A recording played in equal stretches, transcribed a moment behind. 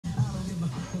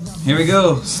Here we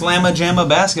go. Slamma Jamma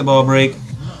basketball break.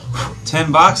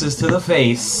 10 boxes to the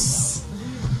face.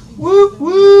 Whoop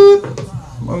whoop.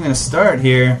 We're going to start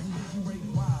here.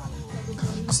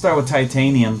 Let's start with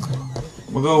titanium.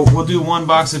 We'll do one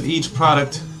box of each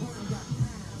product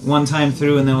one time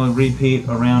through, and then we'll repeat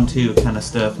a round two kind of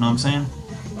stuff. Know what I'm saying?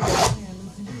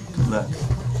 Good luck.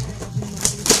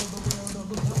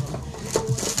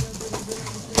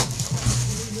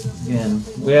 Again,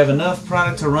 we have enough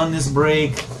product to run this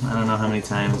break. I don't know how many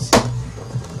times.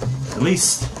 At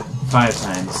least 5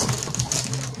 times.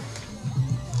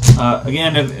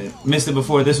 Again, if missed it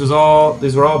before, these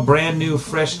were all brand new,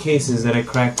 fresh cases that I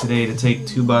cracked today to take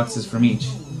 2 boxes from each.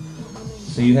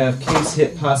 So you have case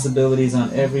hit possibilities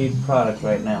on every product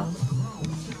right now.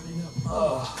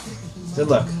 Oh, good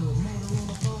luck.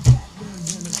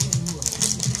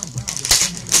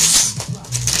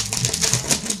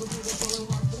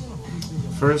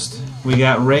 First, we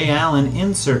got Ray Allen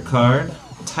insert card,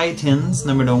 Titans,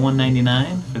 number to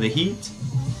 199 for the Heat.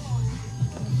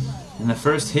 And the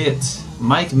first hit,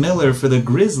 Mike Miller for the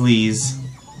Grizzlies.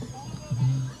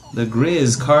 The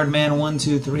Grizz, Cardman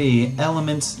 123,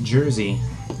 Elements jersey.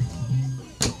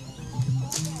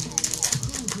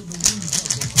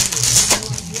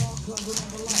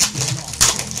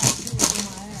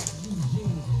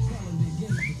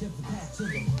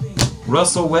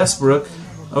 Russell Westbrook,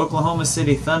 Oklahoma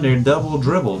City Thunder, double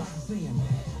dribble.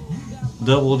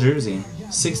 Double jersey.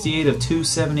 68 of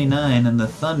 279, and the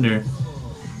Thunder,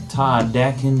 Todd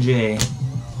Dakin-J.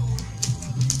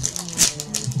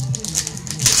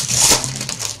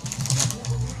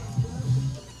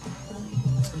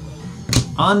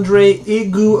 Andre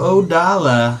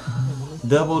Iguodala,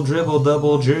 double dribble,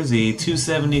 double jersey,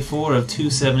 274 of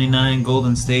 279,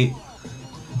 Golden State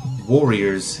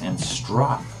Warriors, and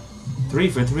Strop. 3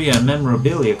 for 3 on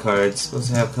memorabilia cards. Supposed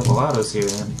to have a couple autos here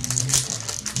then.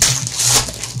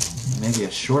 Maybe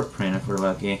a short print if we're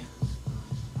lucky.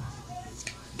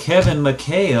 Kevin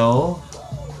McHale,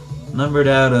 numbered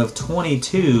out of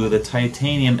 22, the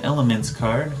Titanium Elements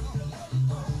card.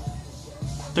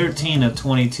 13 of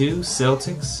 22,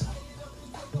 Celtics.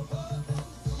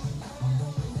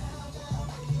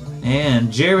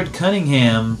 And Jared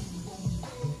Cunningham,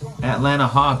 Atlanta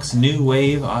Hawks, New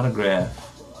Wave autograph.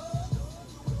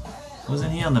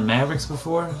 Wasn't he on the Mavericks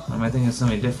before? Or am I thinking of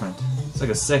somebody different? It's like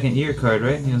a second year card,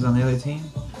 right? He was on the other team?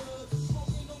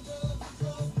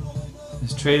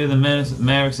 He's traded the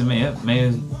Mavericks and yep,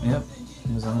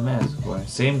 he was on the Mavs before.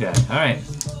 Same guy. Alright.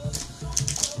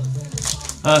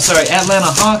 Sorry, Atlanta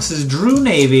Hawks is Drew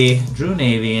Navy,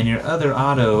 and your other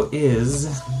auto is,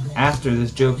 after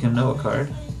this Joakim Noah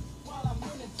card,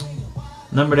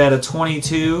 numbered out of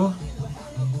 22.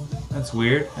 That's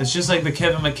weird. It's just like the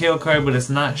Kevin McHale card, but it's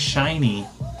not shiny.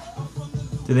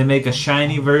 Did they make a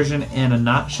shiny version and a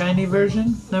not shiny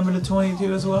version, numbered to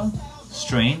 22 as well?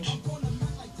 Strange.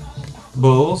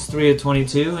 Bulls, 3 of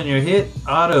 22, and your hit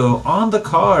auto on the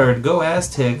card, go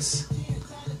Aztecs,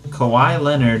 Kawhi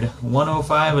Leonard,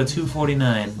 105 of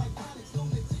 249.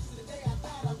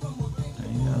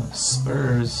 There you go.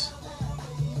 Spurs.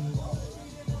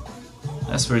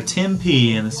 That's for Tim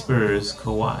P and the Spurs,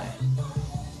 Kawhi.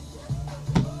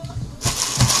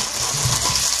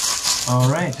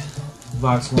 Alright.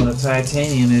 Box 1 of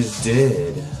Titanium is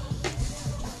dead.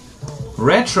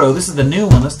 Retro, this is the new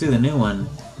one. Let's do the new one.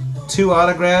 2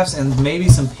 autographs and maybe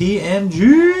some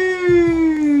PMG.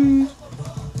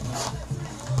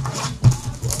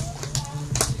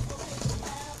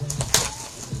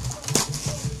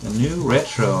 New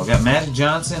retro. Got Magic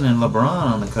Johnson and LeBron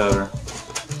on the cover.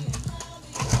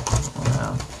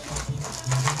 Wow.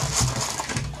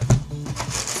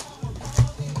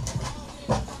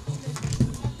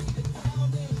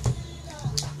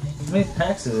 How many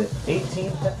packs is it?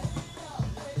 18 packs?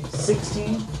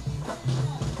 16?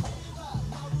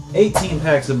 18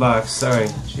 packs a box. Sorry.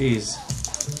 Jeez.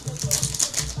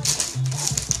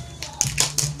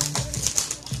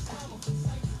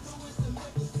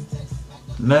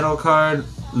 Metal card,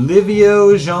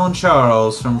 Livio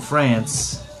Jean-Charles from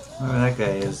France. Whoever that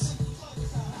guy is.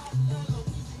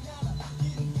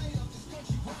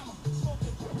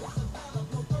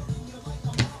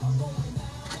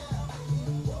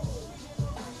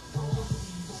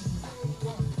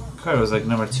 Card was like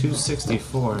number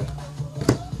 264.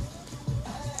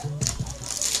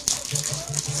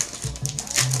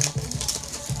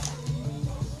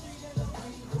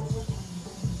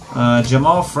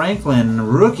 Jamal Franklin,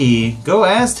 rookie. Go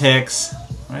Aztecs.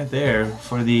 Right there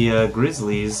for the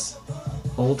Grizzlies.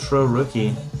 Ultra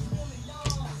rookie.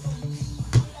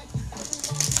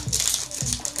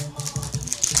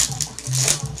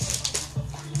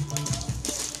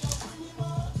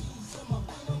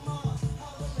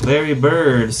 Larry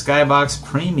Bird, Skybox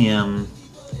Premium.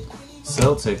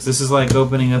 Celtics. This is like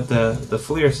opening up the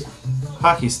Fleer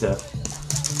hockey stuff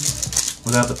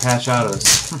without the patch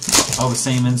autos. All the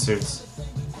same inserts.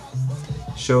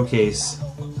 Showcase.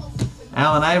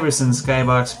 Allen Iverson,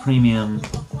 Skybox Premium.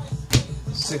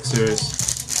 Sixers.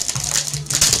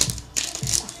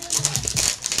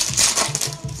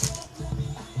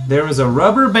 There was a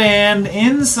rubber band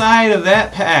inside of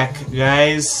that pack,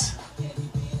 guys.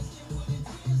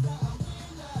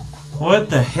 What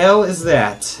the hell is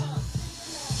that?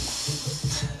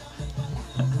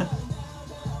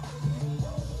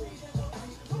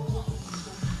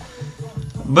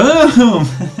 Boom!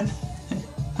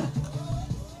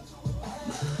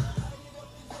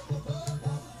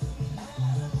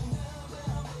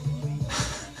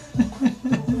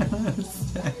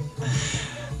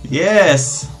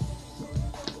 Yes!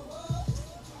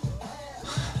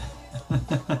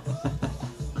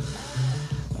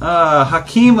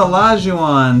 Hakeem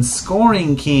Olajuwon,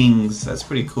 Scoring Kings. That's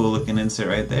pretty cool looking insert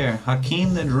right there.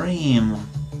 Hakeem the Dream.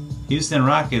 Houston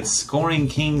Rockets, Scoring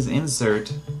Kings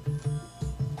insert.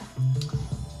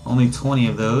 Only 20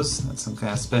 of those. That's some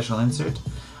kind of special insert.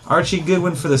 Archie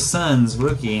Goodwin for the Suns,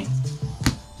 rookie.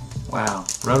 Wow.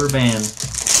 Rubber band.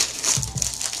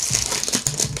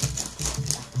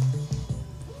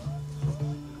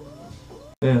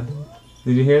 Yeah.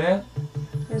 Did you hear that?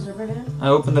 There's rubber band? I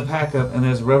opened the pack up and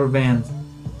there's rubber band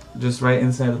just right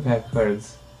inside the pack of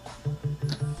cards.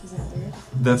 Is that weird?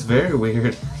 That's very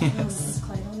weird. Yes. Is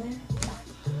Clyde on there?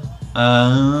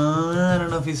 I don't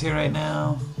know if he's here right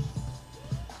now.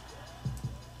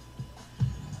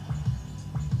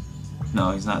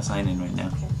 No, he's not signing right now.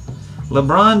 Okay.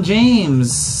 LeBron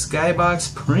James,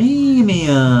 Skybox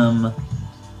Premium.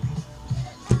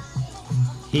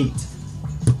 Heat.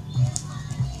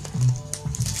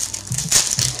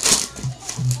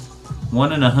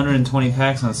 One in 120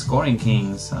 packs on Scoring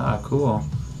Kings. Ah, cool.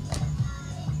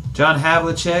 John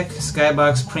Havlicek,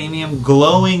 Skybox Premium,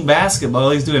 glowing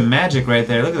basketball. He's doing magic right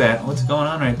there. Look at that. What's going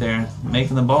on right there?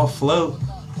 Making the ball float.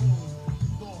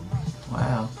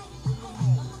 Wow.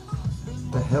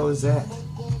 What the hell is that?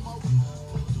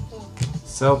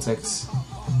 Celtics.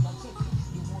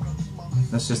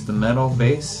 That's just the metal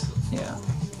base? Yeah.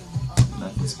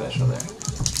 Nothing special there.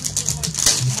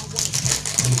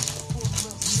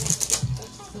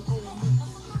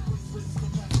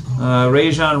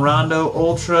 Rajon Rondo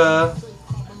Ultra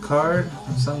card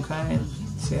of some kind.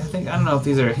 See, I don't know if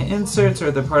these are inserts or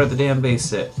if they're part of the damn base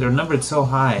set. They're numbered so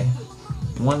high.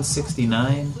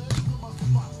 169.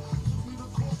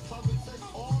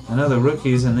 I know the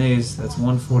rookies in these, that's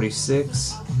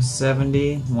 146,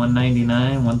 70,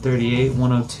 199, 138,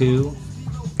 102.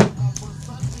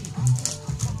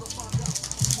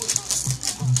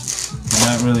 They're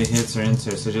not really hits or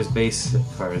inserts, they're just base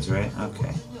cards, right?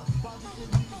 Okay.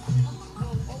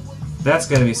 That's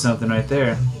got to be something right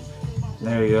there.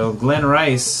 There you go. Glenn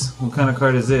Rice. What kind of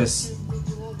card is this?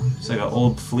 It's like an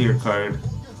old Fleer card.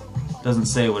 Doesn't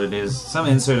say what it is. Some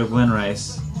insert of Glenn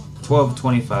Rice.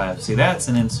 12/25. See, that's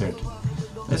an insert.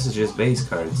 This is just base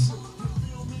cards.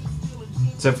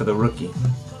 Except for the rookie.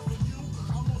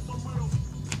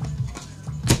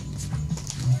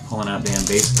 Pulling out damn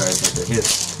base cards like they're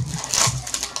hits.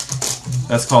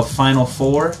 That's called Final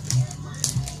Four.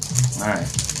 Alright.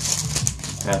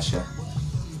 Gotcha.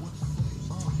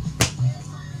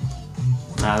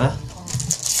 Nada.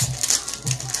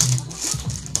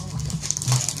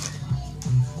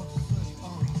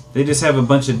 They just have a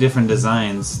bunch of different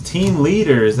designs. Team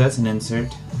Leaders, that's an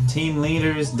insert. Team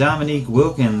Leaders, Dominique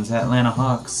Wilkins, Atlanta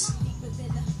Hawks.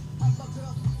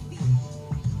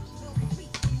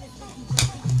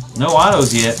 No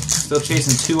autos yet. Still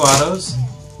chasing 2 autos.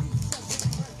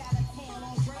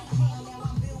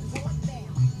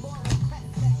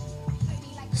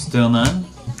 Still none.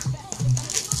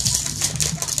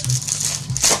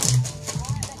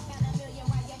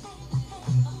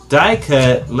 Die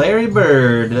cut, Larry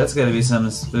Bird. That's got to be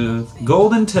something smooth.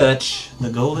 Golden Touch. The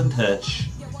Golden Touch.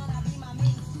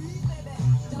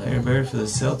 Larry Bird for the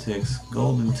Celtics.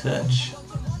 Golden Touch.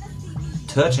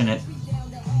 Touching it.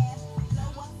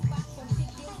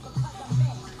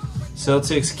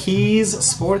 Celtics Keys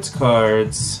Sports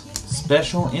Cards.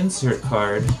 Special insert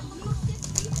card.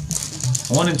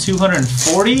 1 in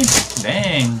 240?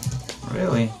 Dang.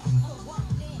 Really?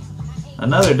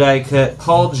 Another die cut.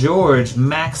 Paul George.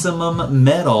 Maximum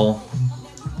Metal.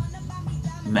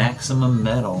 Maximum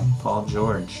Metal. Paul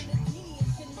George.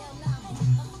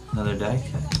 Another die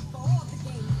cut.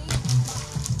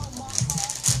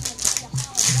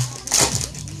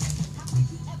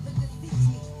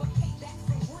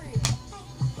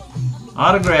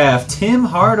 Autograph, Tim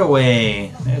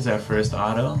Hardaway. There's our first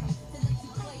auto.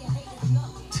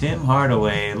 Tim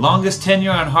Hardaway. Longest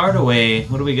tenure on Hardaway.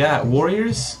 What do we got?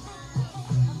 Warriors?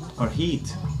 Or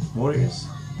Heat? Warriors?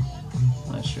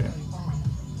 Not sure.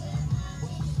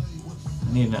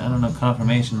 I don't know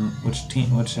confirmation which team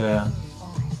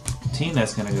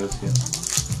that's gonna go to.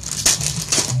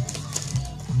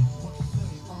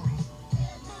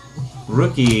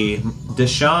 Rookie,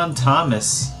 Deshaun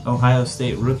Thomas, Ohio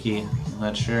State rookie. I'm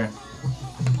not sure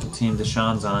what team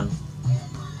Deshaun's on.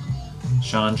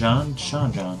 Sean John?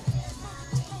 Sean John.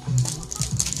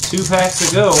 2 packs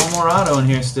to go. One more auto in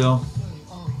here still.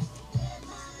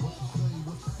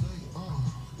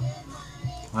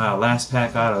 Wow, last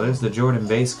pack auto. There's the Jordan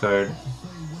base card.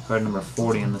 Card number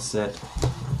 40 in the set.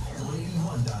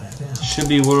 Should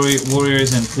be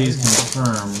Warriors and please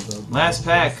confirm. Last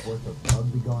pack.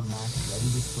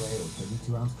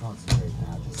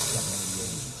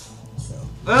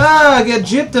 Ah, get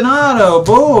gypped an auto.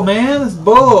 Bull, man. It's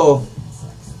bull.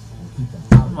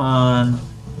 Come on.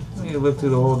 Let me look through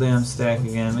the whole damn stack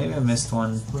again. Maybe I missed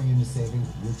one.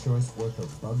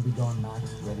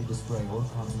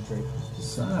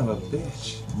 Son of a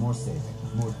bitch. More saving,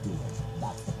 more doing.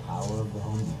 That's the power of the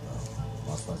Home Depot.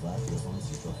 Lost by last year's only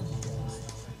secret for the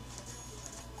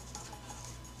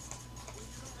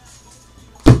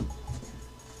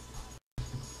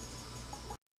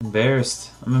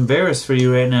Embarrassed. I'm embarrassed for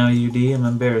you right now, UD. I'm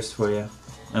embarrassed for you.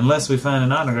 Unless we find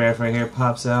an autograph right here,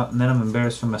 pops out, and then I'm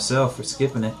embarrassed for myself for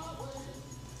skipping it.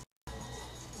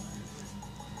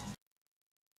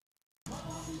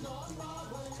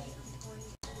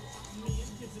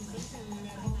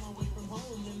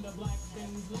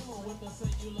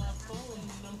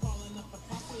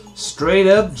 Straight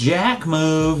up jack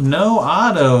move, no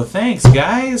auto. Thanks,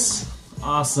 guys.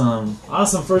 Awesome.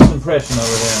 Awesome first impression over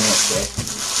there on that stuff.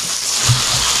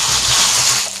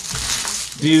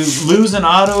 Do you lose an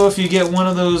auto if you get one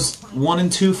of those 1 in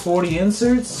 240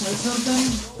 inserts or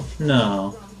something?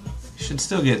 No. You should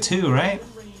still get 2, right?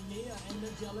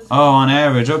 Oh, on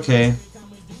average, okay.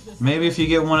 Maybe if you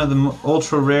get one of the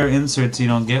ultra rare inserts, you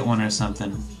don't get one or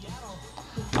something.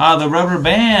 Ah, the rubber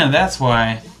band, that's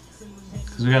why.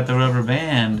 Because we got the rubber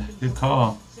band. Good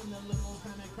call.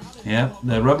 Yep,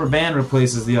 the rubber band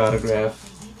replaces the autograph.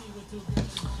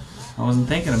 I wasn't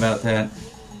thinking about that.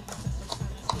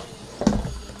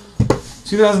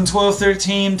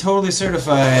 2012-13, totally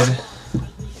certified.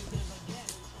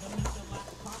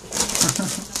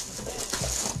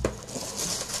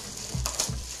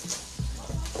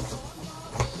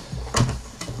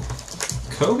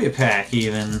 Kobe pack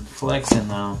even. Flexing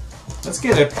though. Let's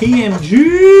get a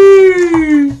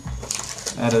PMG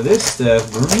out of this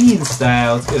stuff. Green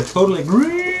style. Let's get a totally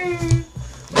green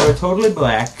or a totally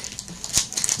black.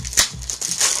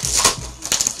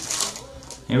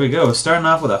 Here we go. Starting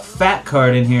off with a fat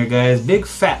card in here, guys. Big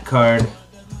fat card.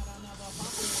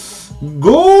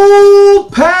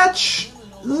 Gold patch.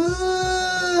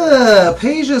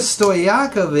 Peja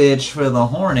Stojakovic for the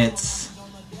Hornets.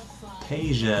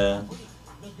 Peja.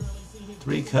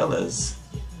 3 colors.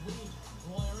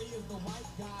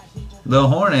 The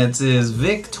Hornets is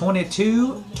Vic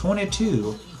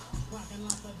 2222.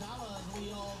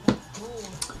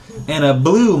 And a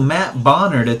blue Matt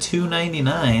Bonner to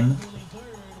 299.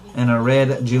 And a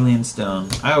red Julian Stone.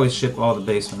 I always ship all the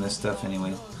base from this stuff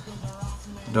anyway.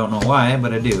 Don't know why,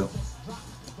 but I do.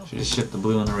 Should just ship the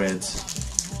blue and the reds.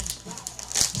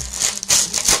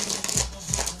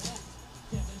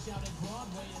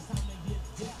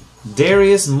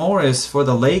 Darius Morris for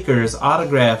the Lakers.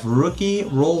 Autograph. Rookie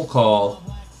roll call.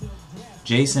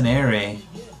 Jason Aray.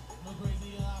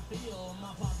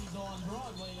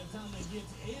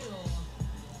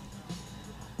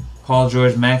 Paul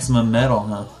George Maximum Metal,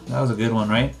 huh? That was a good one,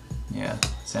 right? Yeah,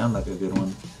 sound like a good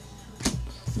one.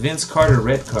 Vince Carter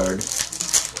red card.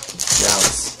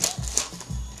 Dallas.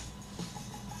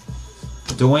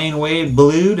 Dwayne Wade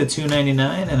blue to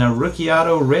 299 and a rookie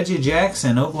auto Reggie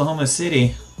Jackson, Oklahoma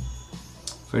City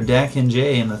for Dak and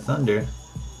Jay and the Thunder.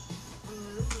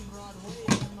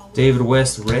 David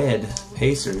West red,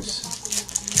 Pacers.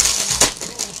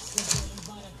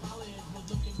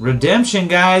 Redemption,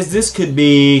 guys. This could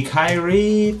be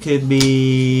Kyrie. It could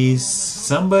be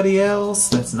somebody else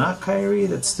that's not Kyrie.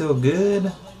 That's still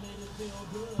good.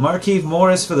 Markieff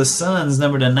Morris for the Suns,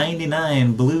 number to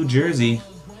 99, blue jersey.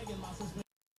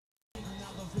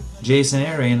 Jason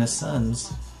Aray and the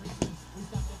Suns.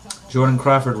 Jordan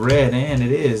Crawford red, and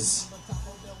it is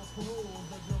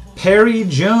Perry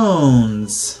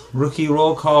Jones. Rookie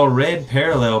roll call red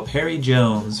parallel. Perry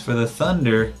Jones for the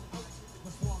Thunder.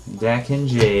 Dak and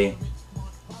J.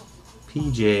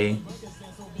 PJ.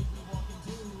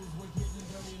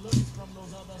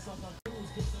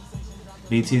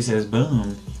 BT says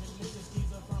boom.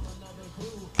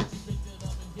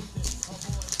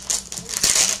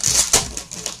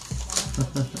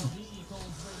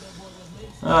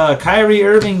 Kyrie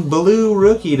Irving blue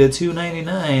rookie to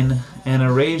 299 and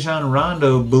a Rajon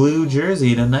Rondo blue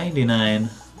jersey to 99.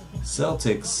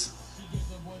 Celtics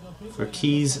for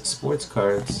Keys Sports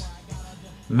Cards.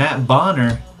 Matt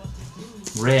Bonner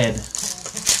red.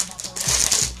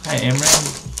 Hi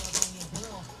Imran.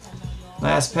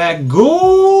 Last pack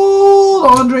gold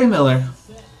Andre Miller.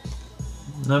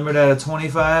 Numbered out of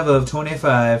 25 of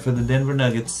 25 for the Denver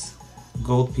Nuggets.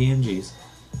 Gold PNGs.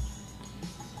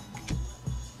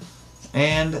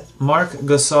 And Mark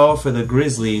Gasol for the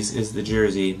Grizzlies is the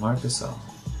jersey. Mark Gasol.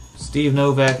 Steve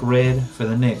Novak red for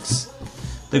the Knicks.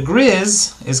 The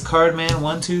Grizz is Cardman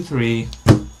 123.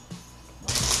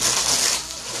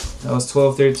 That was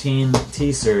 12-13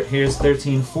 T-shirt. Here's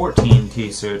 13-14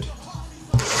 T-shirt.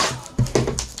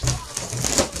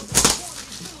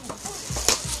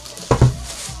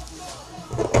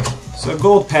 So a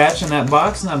gold patch in that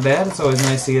box, not bad. It's always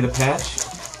nice to get a patch.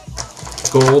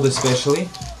 Gold especially.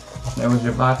 That was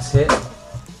your box hit.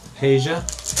 Peja.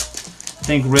 I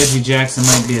think Reggie Jackson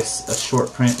might be a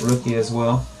short print rookie as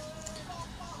well.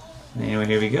 Anyway,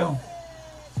 here we go.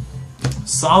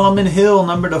 Solomon Hill,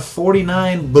 number to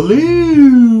 49,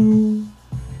 blue.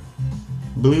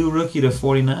 Blue rookie to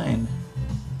 49.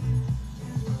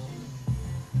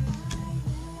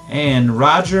 And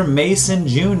Roger Mason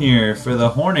Jr. for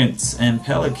the Hornets and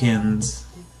Pelicans.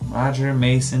 Roger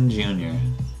Mason Jr.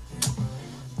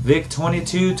 Vic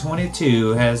 2222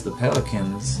 has the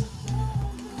Pelicans.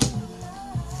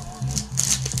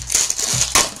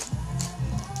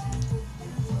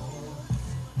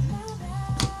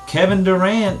 Kevin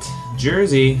Durant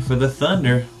jersey for the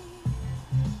Thunder.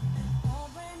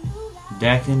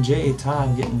 Dak and J.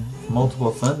 Todd getting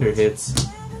multiple Thunder hits.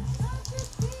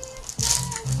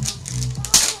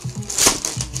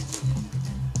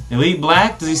 Elite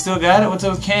Black, does he still got it? What's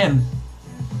up with Ken?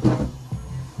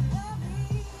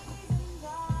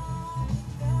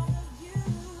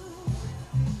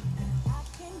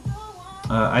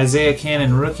 Isaiah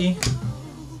Cannon rookie.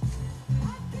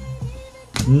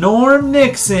 Norm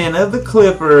Nixon of the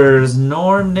Clippers.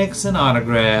 Norm Nixon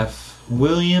autograph.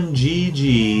 William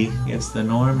G.G. gets the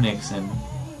Norm Nixon.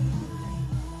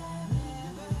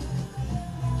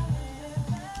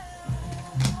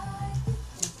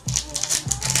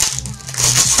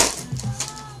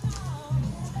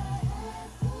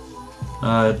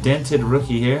 Dented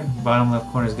rookie here. Bottom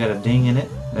left corner's got a ding in it.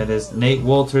 That is Nate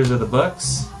Wolters of the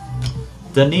Bucks.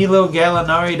 Danilo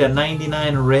Gallinari to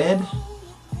 99 red.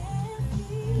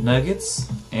 Nuggets.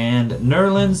 And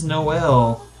Nerlens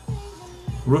Noel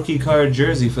rookie card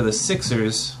jersey for the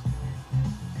Sixers.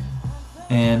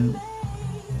 And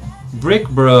Brick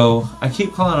Bro. I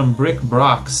keep calling him Brick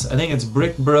Brox. I think it's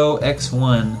Brick Bro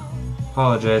X1.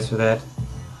 Apologize for that.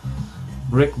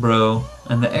 Brick Bro.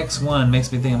 And the X1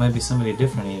 makes me think it might be somebody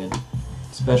different even.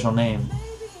 Special name.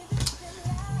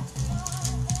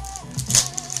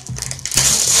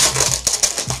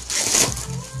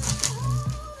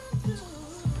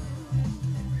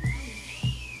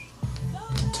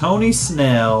 Tony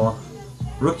Snell.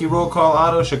 Rookie roll call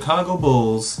auto Chicago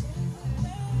Bulls.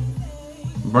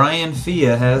 Brian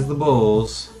Fia has the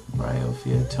Bulls. Brian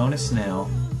Fia, Tony Snell.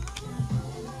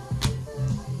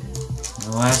 And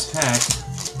the last pack.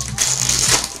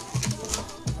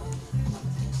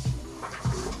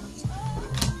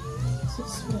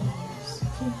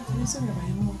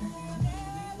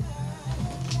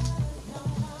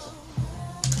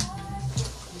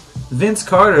 Vince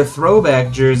Carter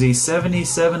throwback jersey,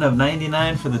 77 of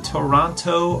 99 for the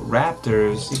Toronto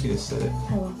Raptors. You could have said it.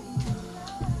 I will.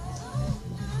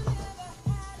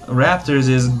 Raptors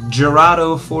is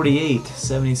Gerardo 48,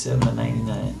 77 of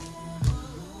 99.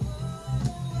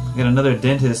 Got another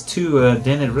dentist, two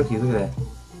dented rookies. Look at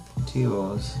that. Two of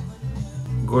those.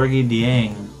 Gorgie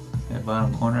Dieng, that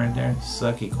bottom corner right there.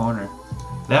 Sucky corner.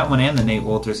 That one and the Nate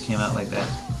Wolters came out like that.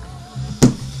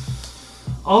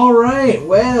 Alright,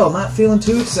 well, not feeling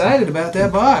too excited about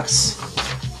that box.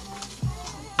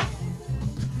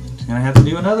 Just gonna have to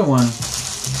do another one.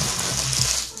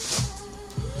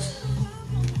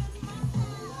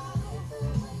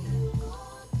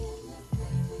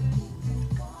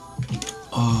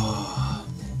 Oh.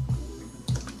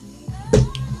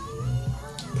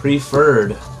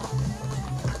 Preferred.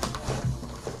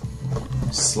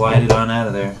 Slide it on out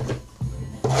of there.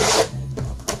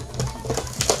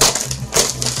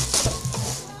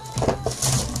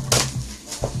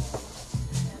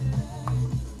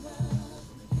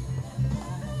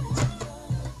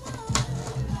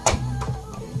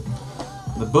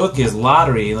 book is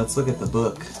Lottery. Let's look at the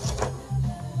book.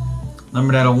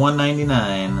 Numbered out of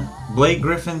 199. Blake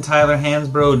Griffin, Tyler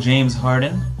Hansbrough, James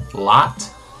Harden. Lot.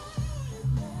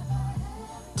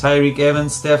 Tyreek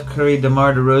Evans, Steph Curry,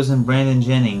 DeMar DeRozan, Brandon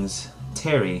Jennings.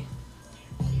 Terry.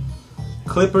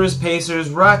 Clippers, Pacers,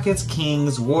 Rockets,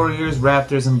 Kings, Warriors,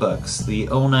 Raptors, and Bucks. The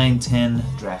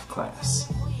 09-10 draft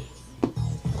class.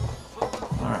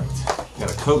 Alright.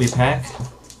 Got a Kobe pack.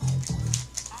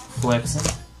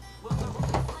 Flexing.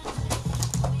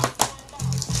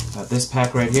 Got this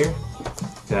pack right here.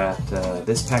 Got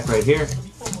this pack right here.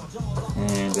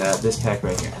 And got this pack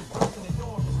right here.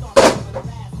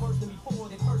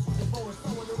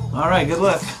 Alright, good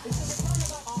luck.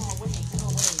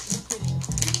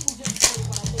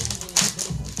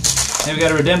 Hey, we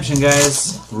got a redemption,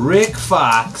 guys. Rick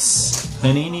Fox,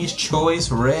 Panini's Choice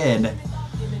Red.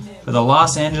 For the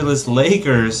Los Angeles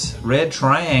Lakers, red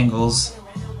triangles.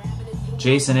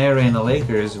 Jason Aray and the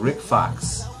Lakers, Rick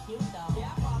Fox.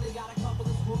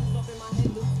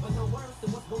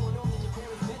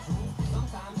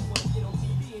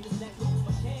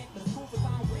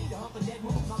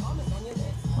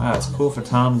 Wow, it's cool for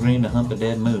Tom Green to hump a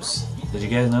dead moose. Did you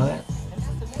guys know that?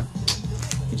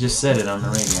 He just said it on the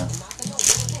radio.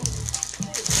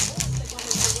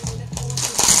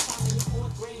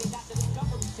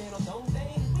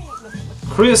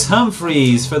 Chris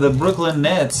Humphries for the Brooklyn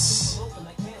Nets.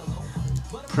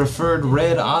 Preferred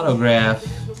red autograph.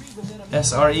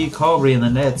 SRE Colby in the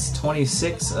Nets,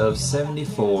 26 of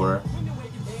 74.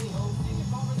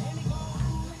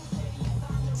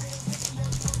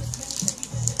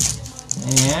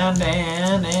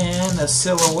 And a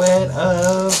silhouette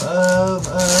of.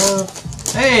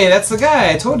 Hey, that's the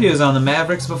guy. I told you he was on the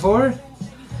Mavericks before.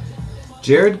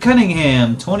 Jared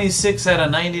Cunningham, 26 out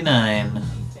of 99.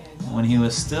 When he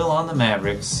was still on the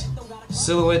Mavericks.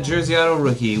 Silhouette jersey auto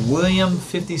rookie. William,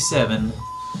 57.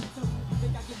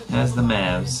 Has the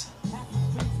Mavs.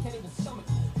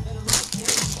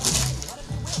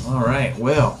 Alright,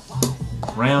 well.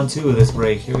 Round 2 of this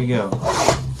break. Here we go.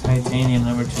 Titanium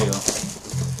number 2.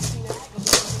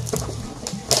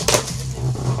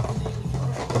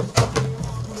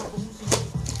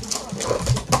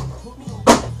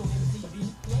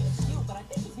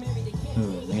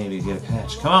 Ooh, maybe get a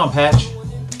patch. Come on, patch.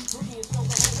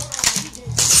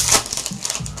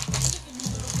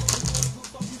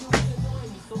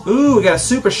 Ooh, we got a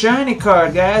super shiny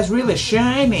card, guys. Really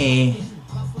shiny.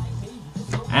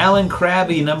 Alan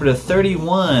Krabby, number to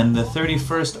 31, the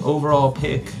 31st overall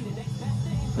pick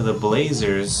for the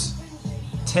Blazers.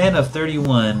 10 of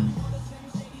 31.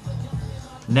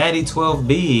 Natty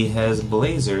 12B has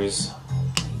Blazers.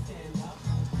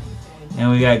 And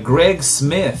we got Greg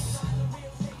Smith,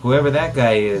 whoever that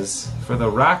guy is, for the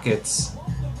Rockets.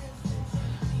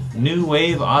 New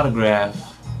Wave autograph.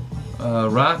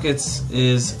 Rockets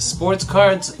is Sports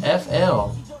Cards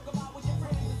FL.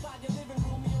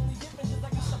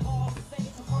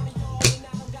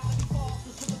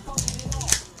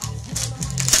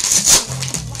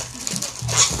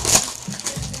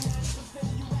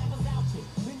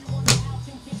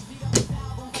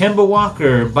 Kemba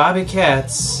Walker, Bobby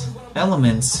Katz,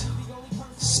 Elements,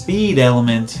 Speed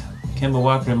Element. Kemba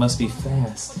Walker must be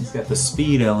fast. He's got the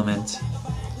speed element.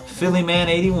 Philly Man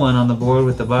 81 on the board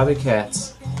with the Bobby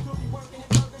Katz.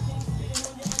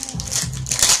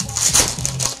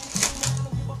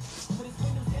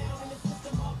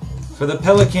 For the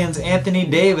Pelicans, Anthony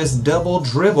Davis, double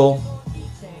dribble.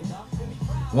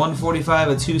 145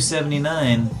 of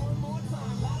 279.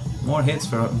 More hits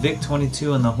for Vic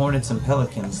 22 and the Hornets and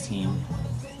Pelicans team.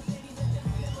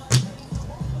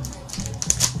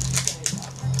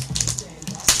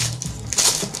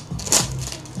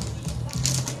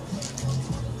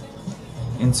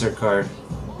 Insert card.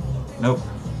 Nope.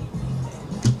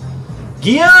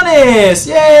 Giannis!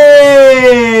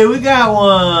 Yay! We got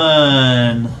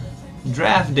one!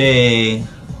 Draft day.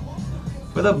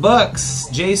 For the Bucks,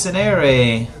 Jason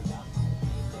Aray.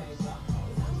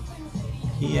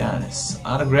 Giannis.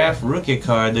 Autograph rookie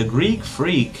card. The Greek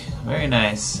Freak. Very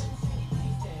nice.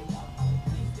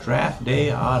 Draft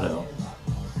day auto.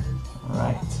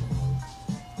 Alright.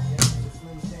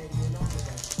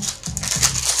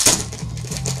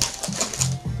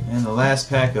 And the last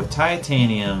pack of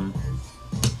Titanium.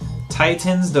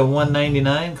 Titans to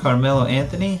 199, Carmelo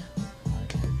Anthony.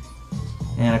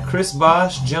 And a Chris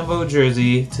Bosh jumbo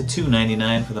jersey to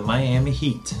 299 for the Miami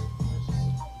Heat.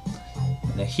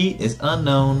 And the Heat is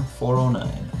unknown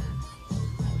 409.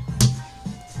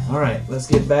 Alright, let's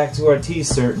get back to our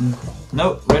T-certain.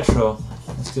 Nope, retro.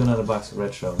 Let's do another box of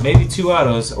retro. Maybe 2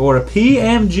 autos or a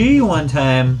PMG one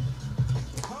time.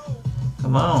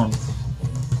 Come on.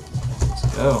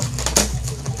 Go.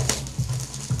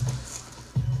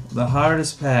 The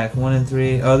hardest pack, 1 and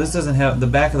 3. Oh, this doesn't have, the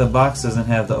back of the box doesn't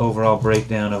have the overall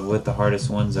breakdown of what the hardest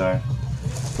ones are.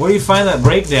 Where do you find that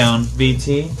breakdown,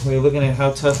 BT? Where you're looking at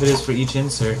how tough it is for each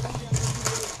insert.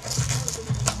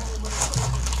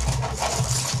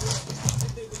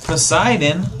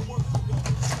 Poseidon?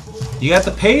 You got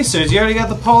the Pacers, you already got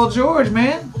the Paul George,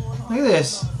 man. Look at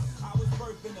this.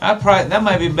 That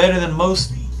might be better than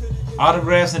most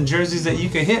autographs and jerseys that you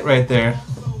could hit right there.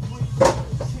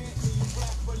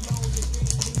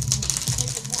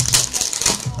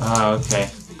 Oh, okay.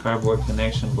 Cardboard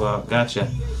connection blowout. Gotcha.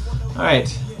 Alright.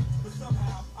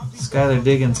 Skylar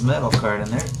Diggins metal card in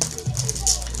there.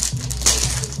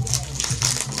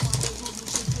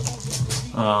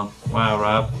 Oh, wow,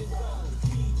 Rob.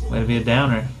 Way to be a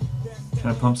downer.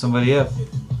 Trying to pump somebody up.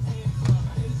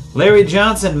 Larry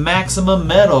Johnson maximum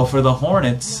metal for the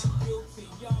Hornets.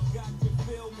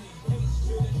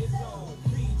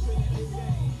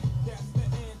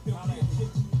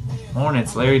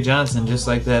 Hornets, Larry Johnson, just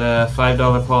like that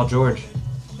 $5 Paul George.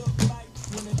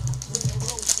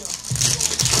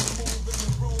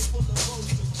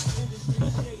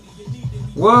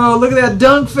 Whoa, look at that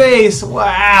dunk face!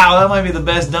 Wow, that might be the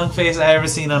best dunk face I ever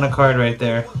seen on a card right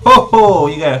there. Ho ho!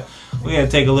 We gotta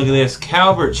take a look at this.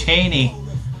 Calbert Chaney.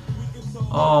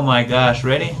 Oh my gosh,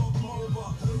 ready?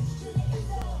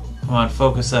 Come on,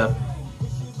 focus up.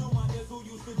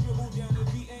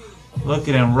 Look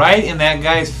at him right in that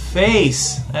guy's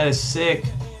face. That is sick.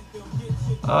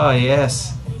 Oh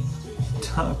yes.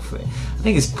 Dunk face. I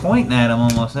think he's pointing at him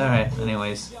almost. Alright,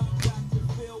 anyways.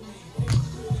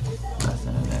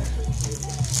 Nothing in there.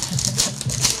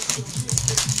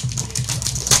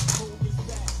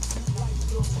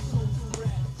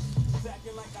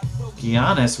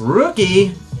 Giannis,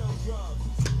 rookie?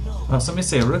 Oh, somebody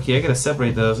say rookie. I gotta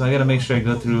separate those. I gotta make sure I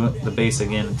go through the base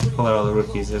again, pull out all the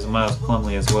rookies. There's Miles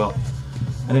Plumlee as well.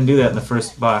 I didn't do that in the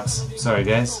first box. Sorry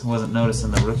guys, wasn't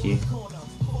noticing the rookie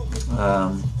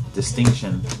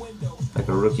distinction. Like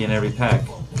a rookie in every pack.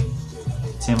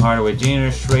 Tim Hardaway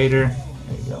Jr., Schrader.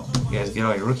 There you go. You guys get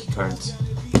all your rookie cards.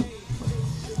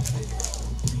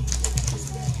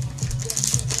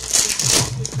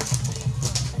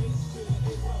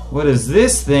 What is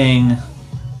this thing?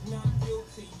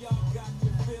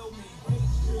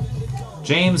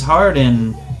 James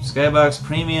Harden. Skybox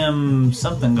Premium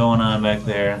something going on back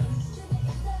there.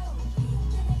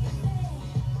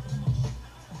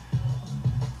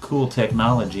 Cool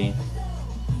technology.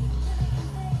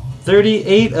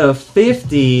 38 of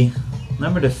 50.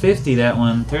 Number to 50, that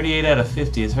one. 38 out of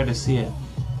 50. It's hard to see it.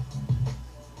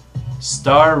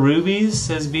 Star Rubies,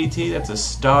 says BT. That's a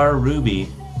Star Ruby.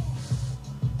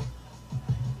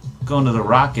 Going to the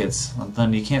Rockets on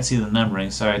Thunder. You can't see the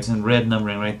numbering. Sorry, it's in red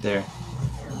numbering right there.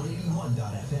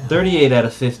 38 out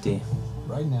of 50.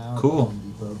 Right now, cool.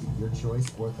 Your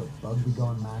choice worth a Bug Be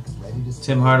Gone Max ready to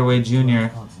Tim Hardaway Jr.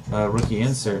 Rookie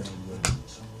insert.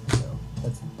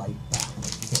 Let's bite back.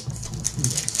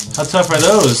 How tough are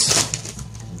those?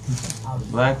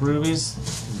 Black rubies?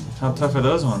 How tough are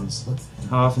those ones?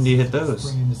 How often do you hit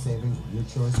those?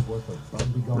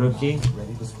 Rookie?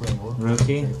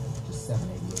 Rookie?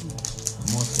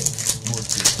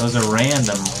 Those are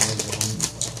random.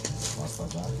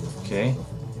 Okay.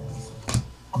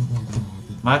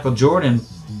 Michael Jordan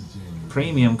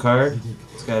premium card.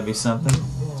 It's gotta be something.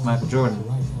 It's Michael Jordan.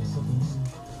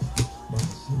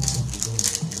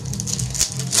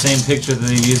 Same picture that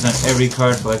they use on every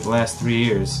card for like the last 3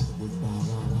 years.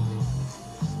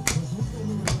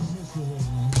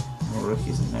 More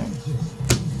rookies in there.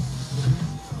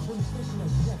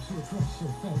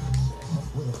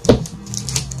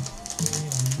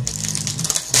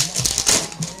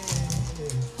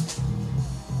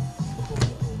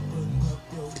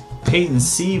 Peyton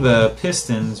Siva,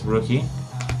 Pistons rookie.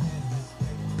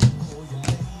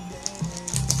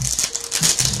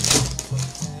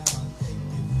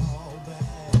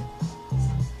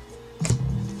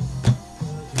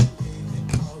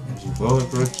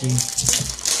 Bullock rookie.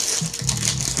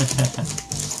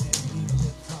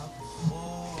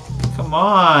 Come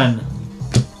on.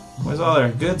 Where's all their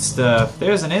good stuff?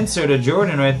 There's an insert of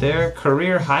Jordan right there.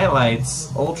 Career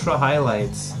highlights. Ultra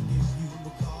highlights.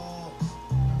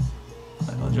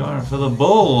 Michael Jordan for the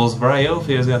Bulls.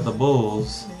 Bryophia's got the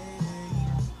Bulls.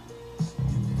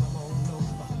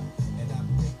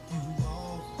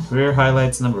 Career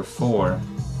highlights number 4.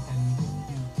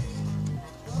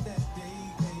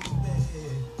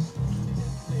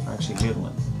 Actually, good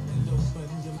one.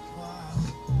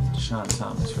 Deshaun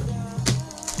Thomas rookie.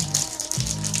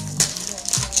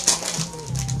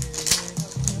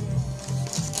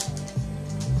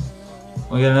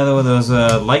 We got another one of those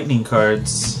lightning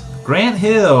cards. Grant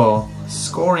Hill,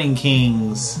 Scoring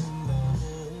Kings.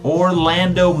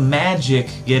 Orlando Magic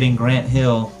getting Grant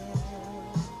Hill.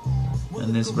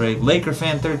 In this break. Laker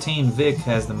Fan 13, Vic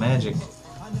has the Magic.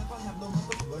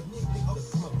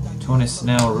 Tony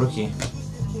Snell, rookie.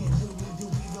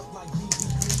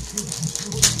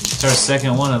 It's our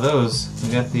second one of those.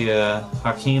 We got the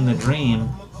Hakeem the Dream.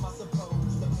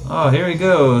 Oh, here we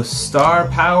go. Star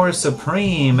Power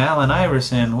Supreme, Allen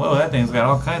Iverson. Whoa, that thing's got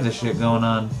all kinds of shit going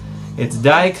on. It's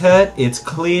die cut, it's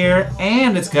clear,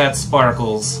 and it's got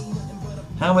sparkles.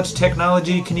 How much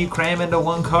technology can you cram into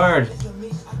one card?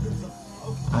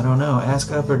 I don't know.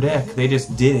 Ask Upper Deck. They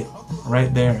just did it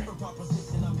right there.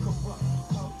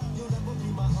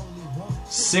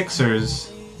 Sixers.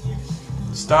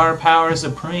 Star Power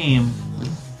Supreme.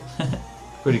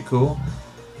 Pretty cool.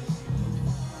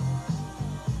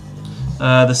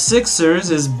 The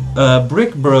Sixers is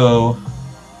Brick Bro.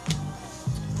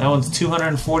 That one's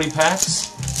 240 packs.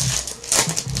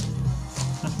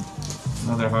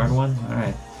 Another hard one.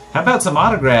 Alright. How about some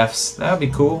autographs? That would be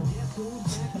cool.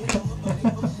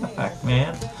 Fuck,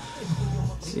 man.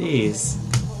 Jeez.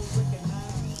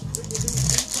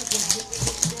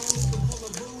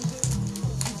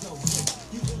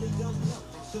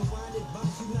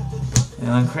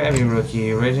 Alan Krabby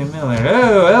rookie, Reggie Miller.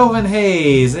 Oh, Elvin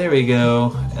Hayes. There we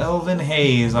go. Elvin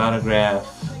Hayes autograph.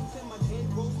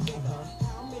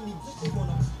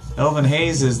 Elvin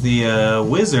Hayes is the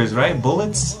Wizards, right?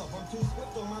 Bullets?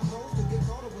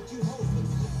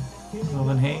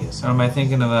 Elvin Hayes? Or am I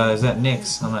thinking of, is that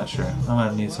Knicks? I'm not sure. I'm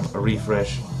gonna need a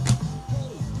refresh.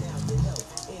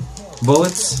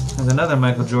 Bullets? There's another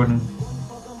Michael Jordan.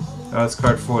 Oh, it's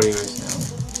card 40 right now.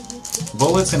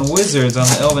 Bullets and Wizards on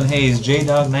the Elvin Hayes,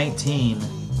 J-Dog 19.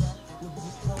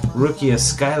 Rookie of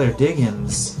Skylar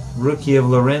Diggins. Rookie of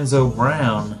Lorenzo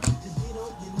Brown.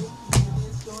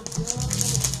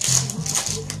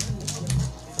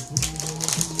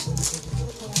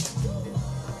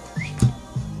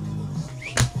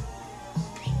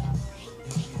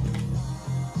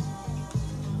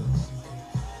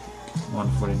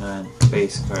 $149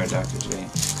 base card, Dr. J.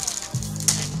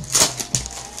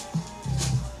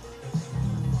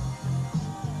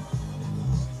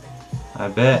 I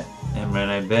bet, Imran,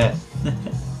 I bet.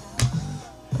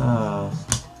 Oh,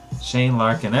 Shane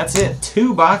Larkin. That's it.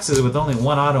 2 boxes with only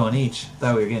 1 auto in each.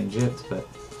 Thought we were getting gypped, but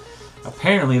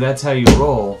apparently that's how you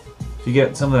roll. If you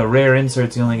get some of the rare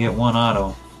inserts, you only get 1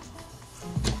 auto.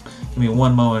 Give me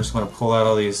one moment. I just want to pull out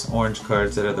all these orange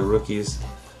cards that are the rookies,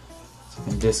 so I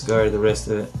can discard the rest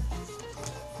of it.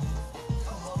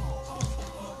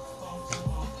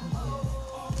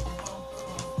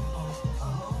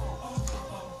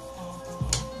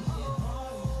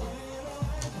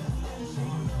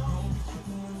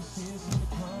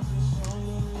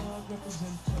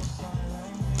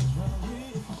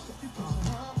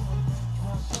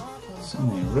 So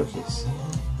many rookies.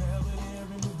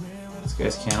 These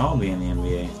guys can't all be in the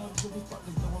NBA.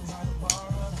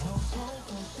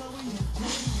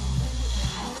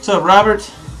 What's up, Robert?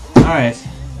 Alright.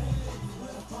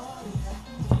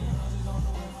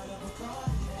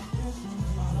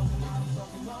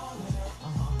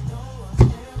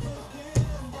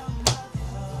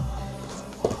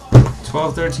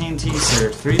 $12.13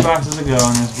 T-shirt. 3 boxes to go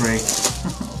on this break.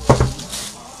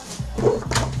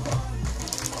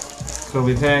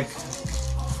 Kobe Pack,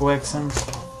 flexing.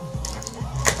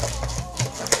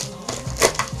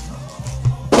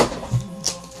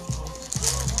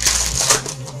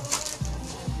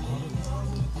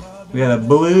 We got a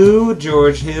blue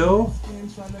George Hill,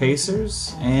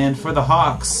 Pacers, and for the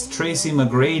Hawks, Tracy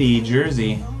McGrady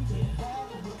jersey.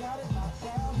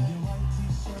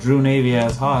 Drew Navy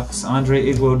as Hawks,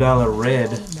 Andre Iguodala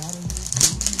red.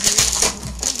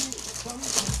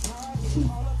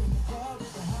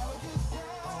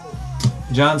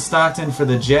 John Stockton for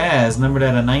the Jazz, numbered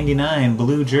at a 99,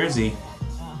 blue jersey.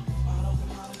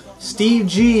 Steve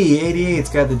G, 88's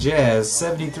got the Jazz,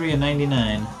 73 and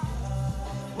 99.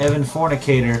 Evan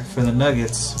Fornicator for the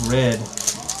Nuggets, red.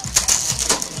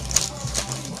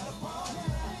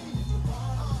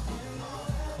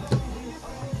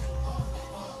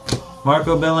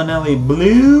 Marco Bellinelli,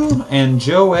 blue, and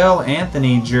Joel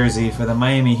Anthony jersey for the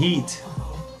Miami Heat.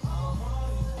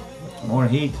 More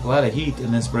heat, a lot of heat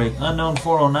in this break. Unknown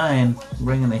 409,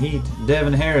 bringing the heat.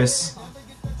 Devin Harris,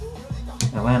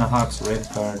 Atlanta Hawks red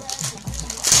card.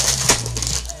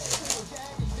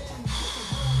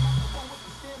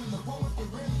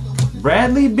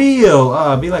 Bradley Beal,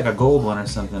 oh, it'd be like a gold one or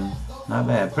something. Not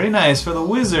bad. Pretty nice for the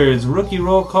Wizards. Rookie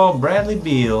roll call, Bradley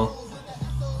Beal.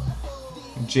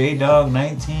 J-Dog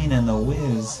 19 and the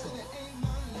Wiz.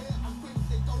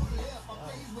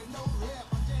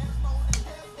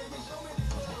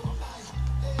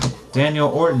 Daniel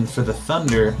Orton for the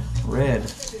Thunder, red.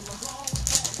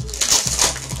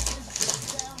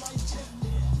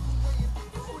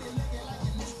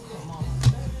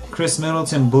 Chris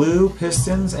Middleton, blue,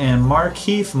 Pistons, and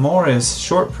Markieff Morris,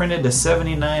 short printed to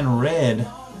 79, red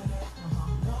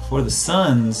for the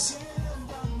Suns.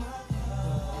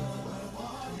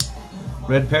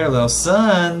 Red parallel,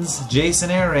 Suns,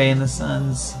 Jason Aray and the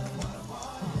Suns.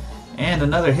 And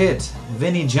another hit,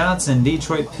 Vinnie Johnson,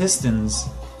 Detroit Pistons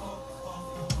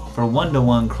for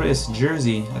 1/1, Chris,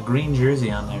 jersey, a green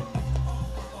jersey on there.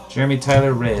 Jeremy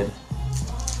Tyler, red.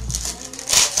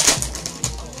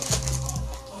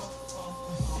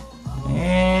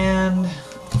 And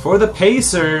for the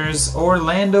Pacers,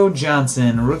 Orlando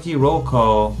Johnson, rookie roll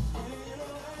call.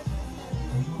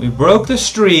 We broke the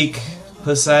streak.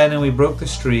 Poseidon, we broke the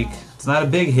streak. It's not a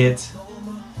big hit,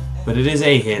 but it is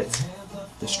a hit.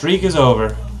 The streak is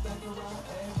over.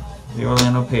 The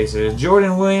Orlando Pacers.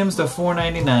 Jordan Williams to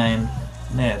 499,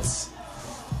 Nets.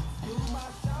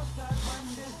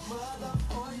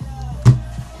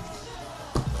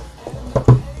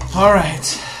 All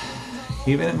right.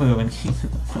 Keeping it moving.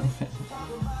 Keeping it moving.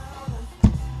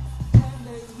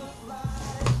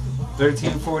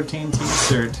 13-14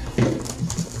 T-shirt.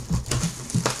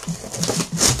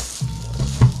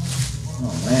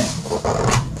 Oh man.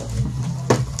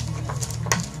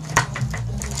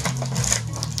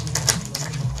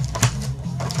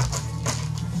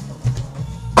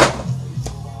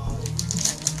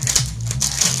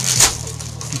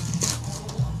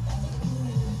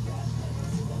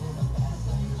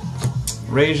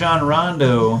 Rajon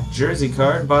Rondo, jersey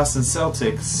card, Boston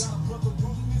Celtics.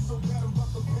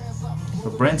 For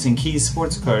Brenton Keys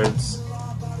Sports Cards.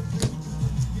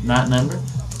 Not numbered.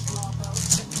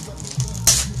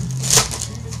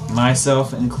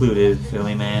 Myself included,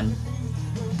 Philly man.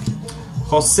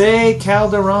 Jose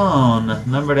Calderon,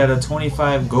 numbered at a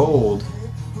 25 gold.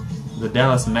 The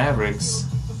Dallas Mavericks.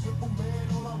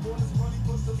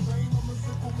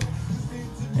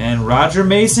 And Roger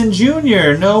Mason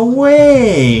Jr., no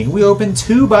way! We opened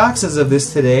 2 boxes of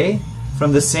this today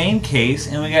from the same case,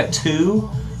 and we got 2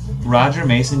 Roger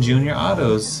Mason Jr.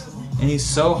 autos. And he's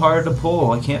so hard to pull,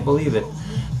 I can't believe it.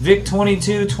 Vic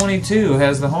 2222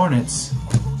 has the Hornets.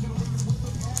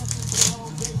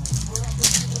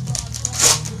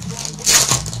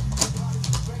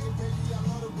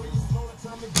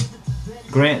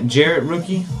 Grant Jarrett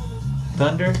rookie,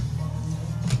 Thunder.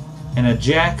 And a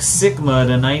Jack Sigma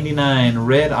to 99,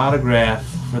 red autograph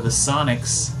for the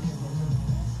Sonics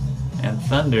and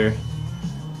Thunder.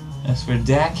 That's for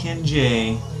Dak and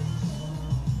Jay.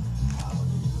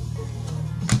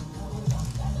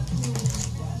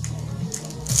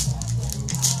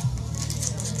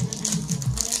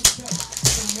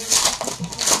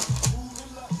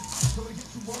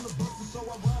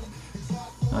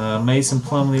 Mason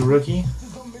Plumlee rookie.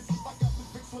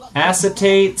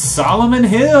 Acetate, Solomon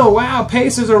Hill. Wow,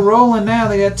 Pacers are rolling now.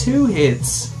 They got 2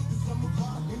 hits.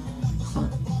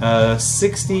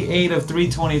 68 of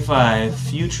 325.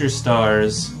 Future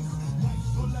Stars.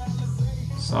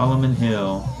 Solomon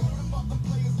Hill.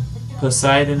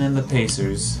 Poseidon and the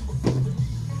Pacers.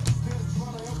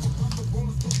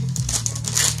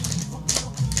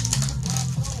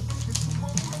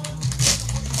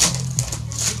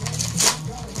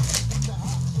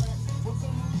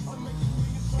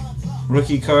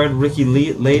 Rookie card, Ricky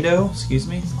Lado, excuse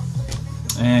me.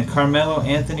 And Carmelo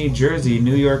Anthony jersey,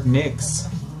 New York Knicks.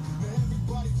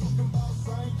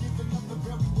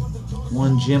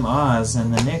 1 Jim Oz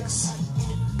and the Knicks.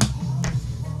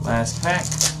 Last pack.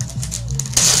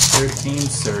 13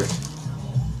 cert.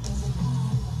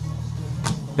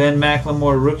 Ben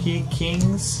McLemore rookie,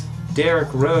 Kings.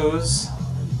 Derrick Rose.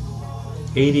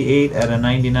 88 out of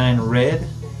 99 red.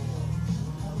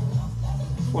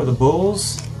 For the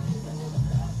Bulls.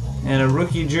 And a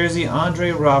rookie jersey,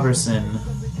 Andre Roberson,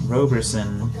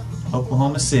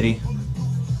 Oklahoma City,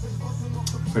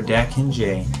 for Dak and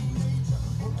Jay.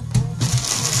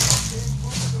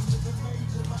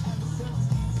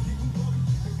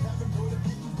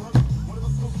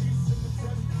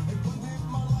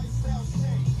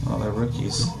 Oh, they're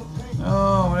rookies.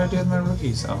 Oh, what did I do with my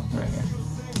rookies? Oh, right here.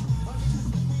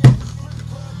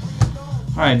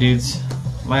 Alright, dudes.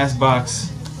 Last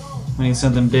box. We need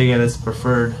something big at its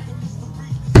preferred.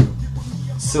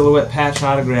 Silhouette patch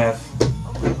autograph.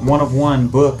 1 of 1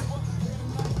 book.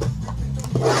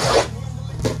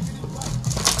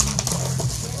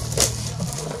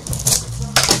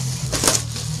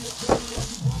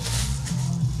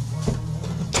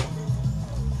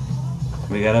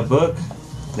 We got a book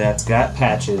that's got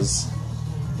patches.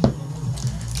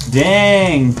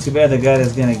 Dang! Too bad the guy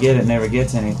that's gonna get it never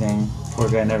gets anything. Poor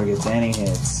guy never gets any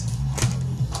hits.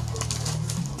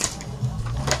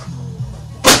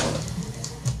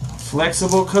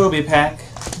 Flexible Kobe pack.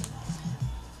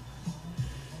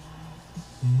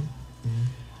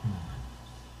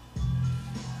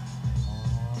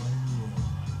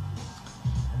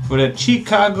 For the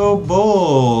Chicago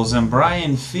Bulls and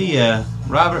Brian Fia,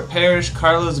 Robert Parrish,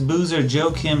 Carlos Boozer,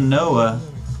 Joakim Noah,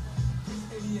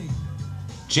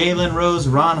 Jalen Rose,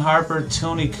 Ron Harper,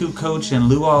 Tony Kukoc,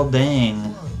 and Luol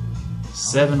Deng.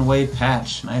 7-way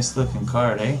patch. Nice looking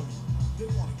card, eh?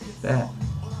 That.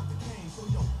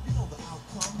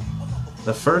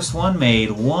 The first one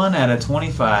made 1 out of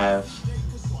 25.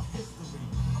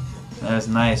 That's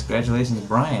nice. Congratulations,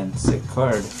 Brian. Sick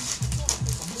card.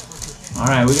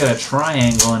 Alright, we got a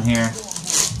triangle in here.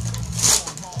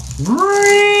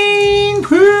 Green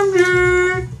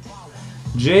Panther!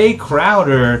 Jay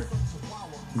Crowder.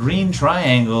 Green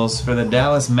triangles for the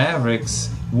Dallas Mavericks.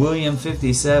 William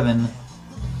 57.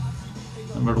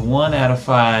 Numbered 1 out of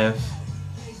 5.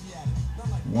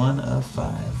 1 of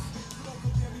 5.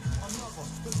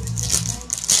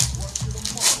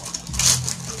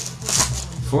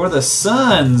 For the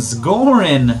Suns,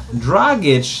 Goran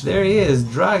Dragic. There he is,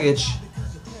 Dragic.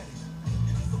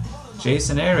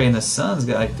 Jason Airy and the Suns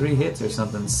got like 3 hits or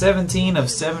something. 17 of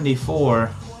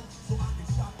 74.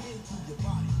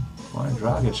 Goran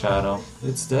Dragic auto.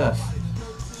 Good stuff.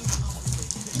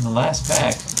 And the last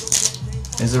pack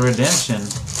is a redemption.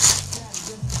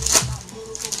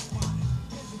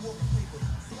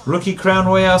 Rookie Crown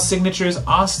Royale signatures,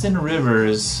 Austin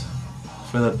Rivers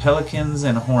for the Pelicans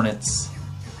and Hornets.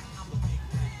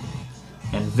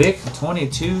 And Vic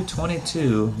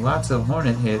 22-22. Lots of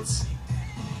Hornet hits.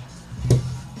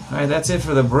 Alright, that's it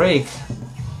for the break.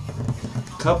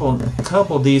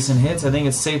 Couple decent hits. I think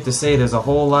it's safe to say there's a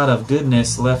whole lot of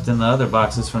goodness left in the other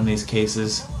boxes from these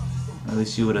cases. At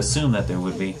least you would assume that there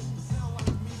would be.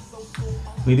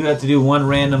 We do have to do one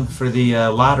random for the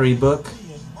lottery book.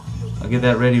 I'll get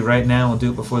that ready right now. We'll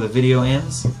do it before the video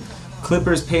ends.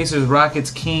 Clippers, Pacers,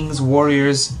 Rockets, Kings,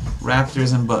 Warriors,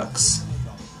 Raptors, and Bucks.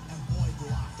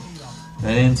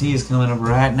 That NT is coming up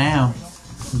right now.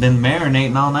 Been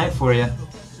marinating all night for you.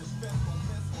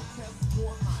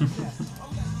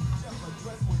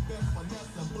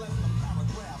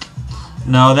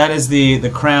 No, that is the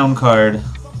crown card.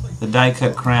 The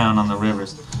die-cut crown on the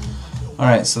Rivers.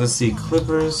 Alright, so let's see.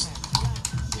 Clippers,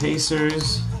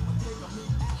 Pacers,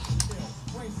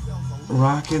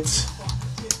 Rockets,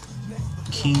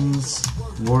 Kings,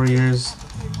 Warriors,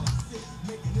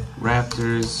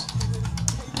 Raptors,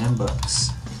 and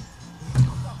Bucks.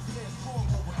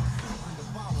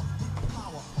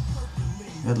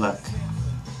 Good luck.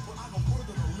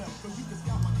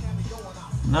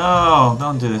 No,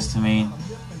 don't do this to me.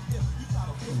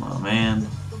 Come on, man.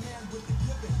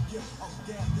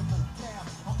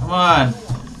 Come on.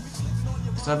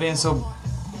 Stop being so...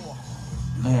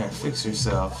 There, fix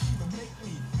yourself.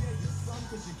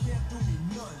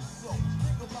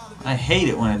 I hate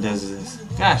it when it does this.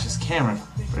 Gosh, this camera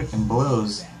freaking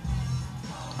blows.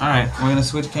 Alright, we're gonna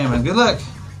switch cameras. Good luck!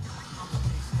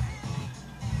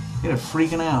 Get it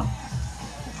freaking out.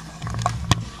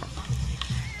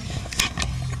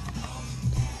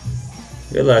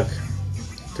 Good luck.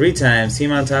 3 times,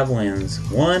 team on top wins.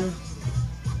 1,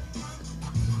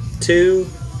 2,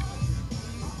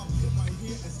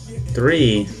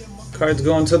 3. Cards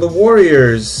going to the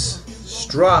Warriors.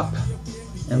 Strop.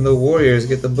 And the Warriors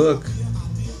get the book.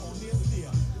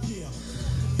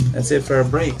 That's it for our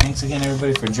break. Thanks again,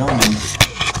 everybody, for joining.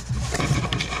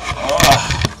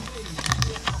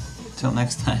 Till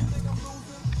next time.